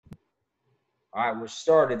All right, we're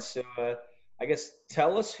started. So, I guess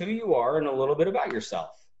tell us who you are and a little bit about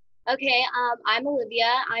yourself. Okay, I'm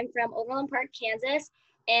Olivia. I'm from Overland Park, Kansas,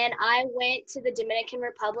 and I went to the Dominican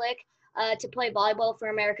Republic to play volleyball for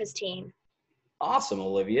America's team. Awesome,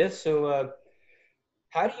 Olivia. So,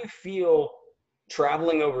 how do you feel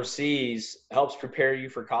traveling overseas helps prepare you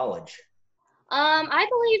for college? I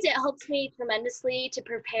believe it helped me tremendously to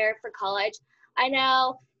prepare for college. I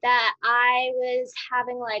know that I was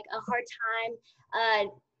having like a hard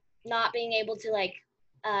time not being able to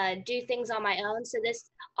do things on my own. So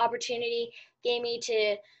this opportunity gave me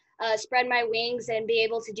to spread my wings and be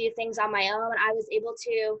able to do things on my own. I was able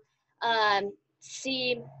to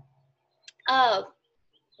see uh,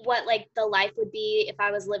 what like the life would be if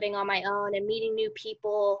I was living on my own and meeting new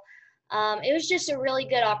people. It was just a really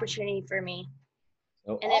good opportunity for me,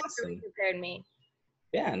 Oh, and it really awesome. prepared me.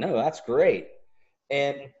 Yeah, no, that's great.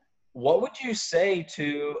 And what would you say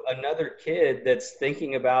to another kid that's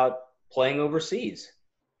thinking about playing overseas?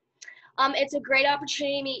 It's a great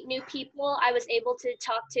opportunity to meet new people. I was able to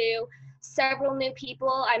talk to several new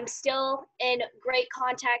people. I'm still in great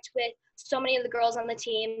contact with so many of the girls on the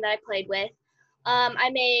team that I played with. I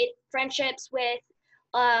made friendships with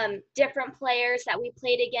different players that we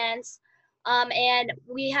played against, and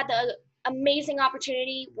we had the amazing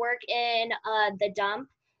opportunity work in the dump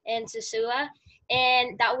in Sosua,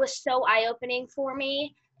 and that was so eye-opening for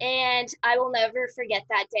me. And I will never forget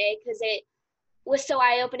that day because it was so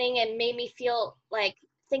eye opening and made me feel like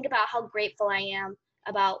think about how grateful I am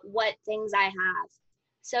about what things I have.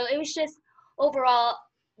 So it was just overall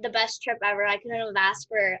the best trip ever. I couldn't have asked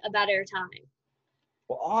for a better time.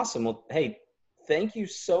 Well, awesome. Well, hey, thank you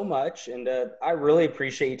so much. And I really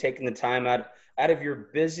appreciate you taking the time out of your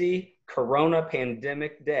busy Corona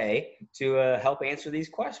pandemic day to help answer these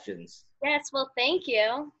questions. Yes, well, thank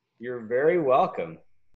you. You're very welcome.